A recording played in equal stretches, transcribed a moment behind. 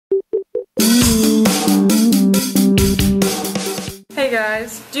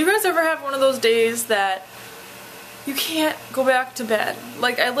guys, do you guys ever have one of those days that you can't go back to bed?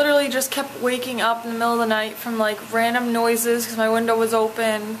 Like, I literally just kept waking up in the middle of the night from like random noises because my window was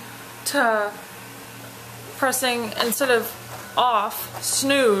open, to pressing, instead of off,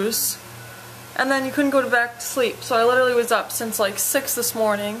 snooze, and then you couldn't go back to sleep. So I literally was up since like 6 this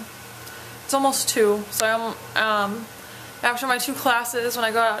morning. It's almost 2, so I'm after my 2 classes, when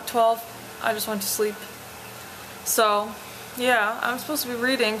I got out at 12, I just went to sleep. So yeah, I'm supposed to be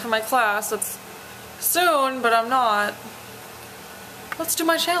reading for my class. It's soon, but I'm not. Let's do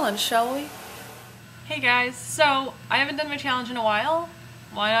my challenge, shall we? Hey guys, so I haven't done my challenge in a while.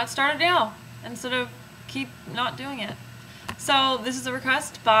 Why not start it now instead of keep not doing it? So this is a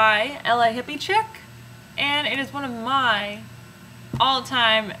request by LA Hippie Chick, and it is one of my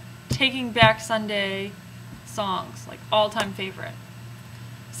all-time Taking Back Sunday songs, like all-time favorite.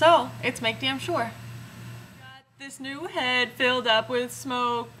 So it's Make Damn Sure. This new head filled up with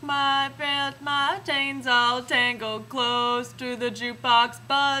smoke, my belt, my chains all tangled close to the jukebox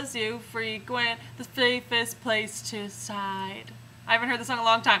buzz you frequent, the safest place to hide. I haven't heard the song in a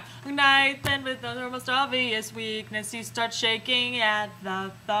long time. Night, then with the most obvious weakness, you start shaking at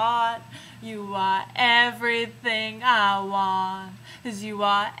the thought. You are everything I want, 'cause you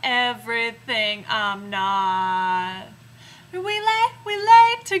are everything I'm not. We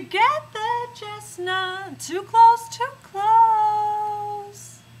lay together, just not too close, too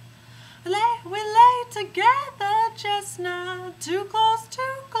close. We lay together, just not too close,